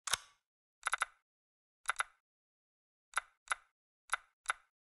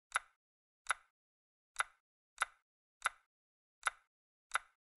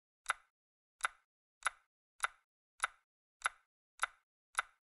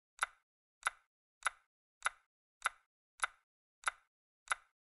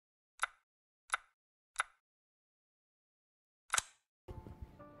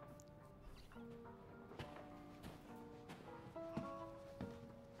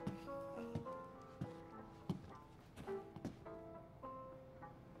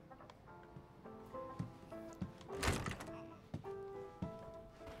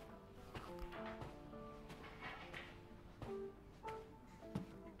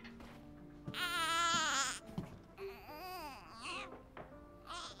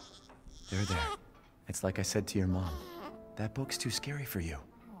There. It's like I said to your mom. That book's too scary for you.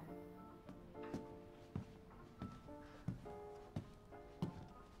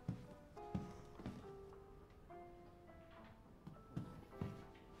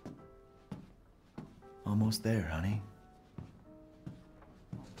 Almost there, honey.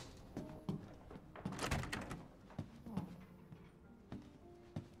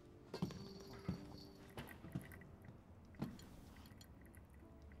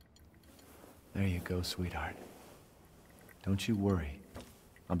 There you go, sweetheart. Don't you worry.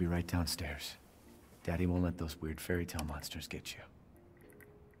 I'll be right downstairs. Daddy won't let those weird fairy tale monsters get you.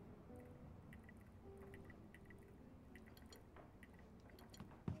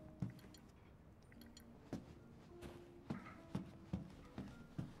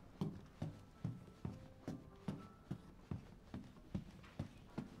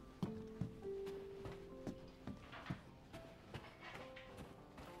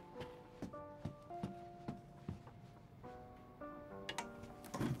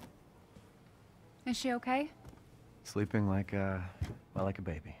 Is she okay? Sleeping like a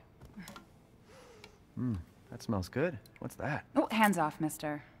baby. That smells good. What's that? Oh, hands off,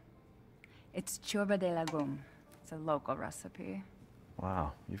 mister. It's ciorba de legume. It's a local recipe.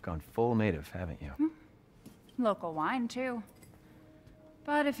 Wow, you've gone full native, haven't you? Local wine, too.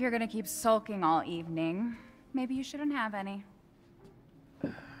 But if you're gonna keep sulking all evening, maybe you shouldn't have any.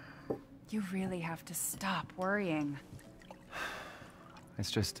 You really have to stop worrying. It's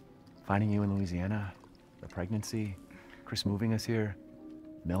just finding you in Louisiana, the pregnancy, Chris moving us here,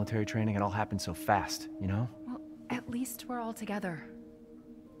 military training, it all happened so fast, you know? Well, at least we're all together.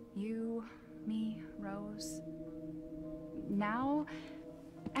 You, me, Rose. Now,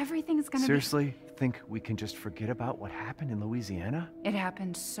 everything's gonna Seriously? Think we can just forget about what happened in Louisiana? It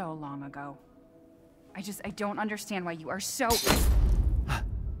happened so long ago. I don't understand why you are so...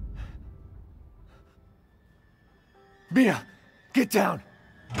 Mia! Get down!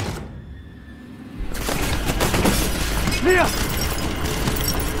 Mia!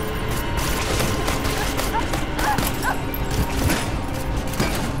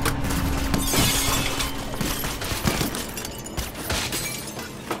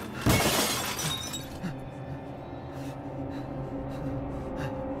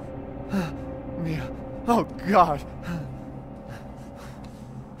 Mia. Oh, God.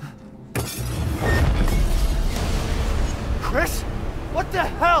 Chris? What the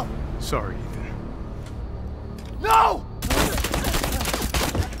hell? Sorry, Ethan. No!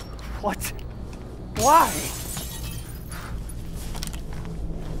 What? Why?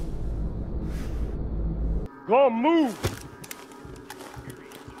 Go on, move!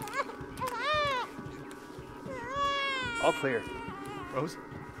 All clear. Rose?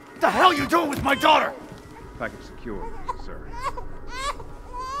 What the hell are you doing with my daughter? Package secure, sir.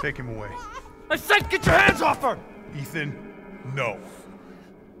 Take him away. I said get your hands off her! Ethan, no.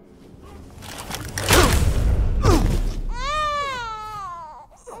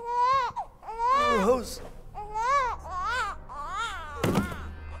 Rose.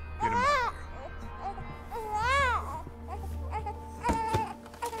 Get him out.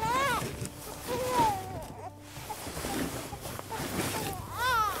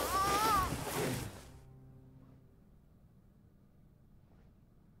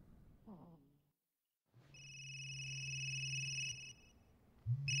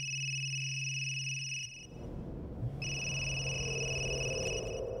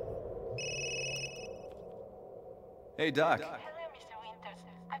 Hey, Doc. Hello, Mr. Winters.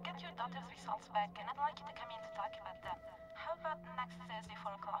 I've got your daughter's results back, and I'd like you to come in to talk about them. How about next Thursday,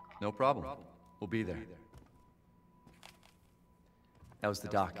 4 o'clock? No problem. We'll be there. That was the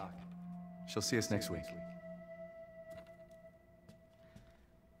doc. She'll see us next week.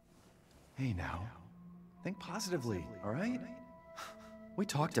 Hey, now. Think positively, all right? We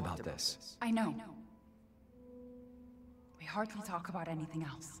talked about this. I know. We hardly talk about anything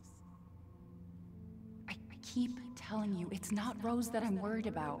else. I keep telling you, it's not Rose that I'm worried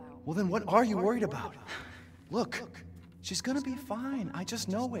about. Well, then what are you worried about? Look, she's gonna be fine. I just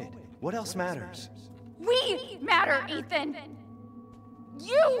know it. What else matters? We matter, Ethan!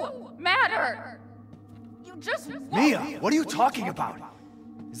 You matter! You just won't. Mia, what are you talking about?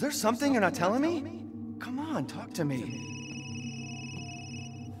 Is there something you're not telling me? Come on, talk to me.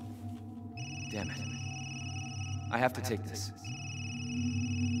 Damn it. I have to take this.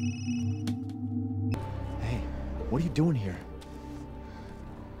 Hey, what are you doing here?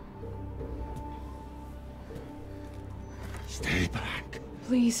 Stay back.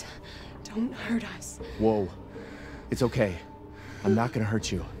 Please, don't hurt us. Whoa. It's okay. I'm not gonna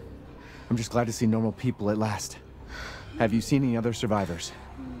hurt you. I'm just glad to see normal people at last. Have you seen any other survivors?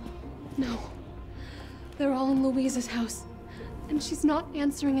 No. They're all in Louise's house. And she's not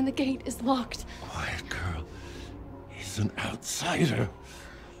answering and the gate is locked. Quiet, girl. He's an outsider.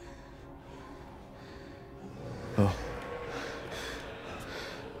 Oh.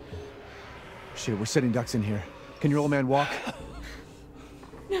 Shit, we're setting ducks in here. Can your old man walk?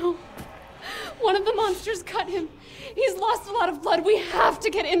 No. One of the monsters cut him. He's lost a lot of blood. We have to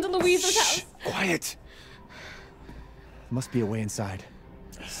get into Louise's house. Quiet. Must be a way inside.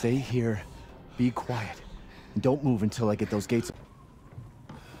 Stay here. Be quiet. And don't move until I get those gates.